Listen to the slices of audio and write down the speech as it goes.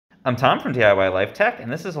I'm Tom from DIY Life Tech,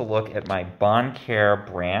 and this is a look at my Boncare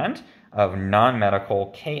brand of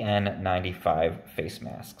non-medical KN95 face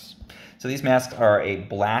masks. So these masks are a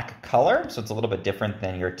black color, so it's a little bit different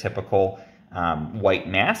than your typical white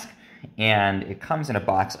mask, and it comes in a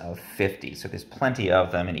box of 50, so there's plenty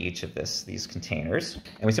of them in each of these containers.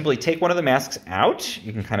 And we simply take one of the masks out.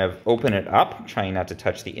 You can kind of open it up, trying not to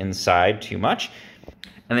touch the inside too much.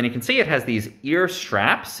 And then you can see it has these ear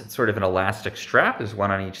straps. It's sort of an elastic strap. There's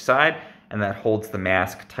one on each side, and that holds the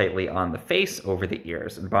mask tightly on the face over the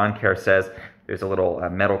ears. And Boncare says there's a little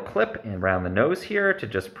metal clip around the nose here to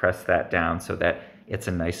just press that down so that it's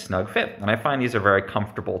a nice snug fit. And I find these are very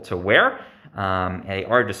comfortable to wear. They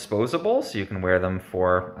are disposable, so you can wear them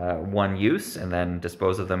for one use and then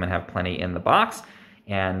dispose of them and have plenty in the box.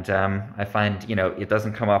 And I find, it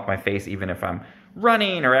doesn't come off my face even if I'm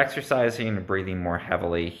running or exercising or breathing more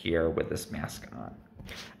heavily here with this mask on.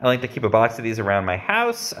 I like to keep a box of these around my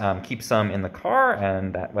house, keep some in the car,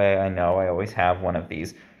 and that way I know I always have one of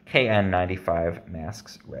these KN95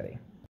 masks ready.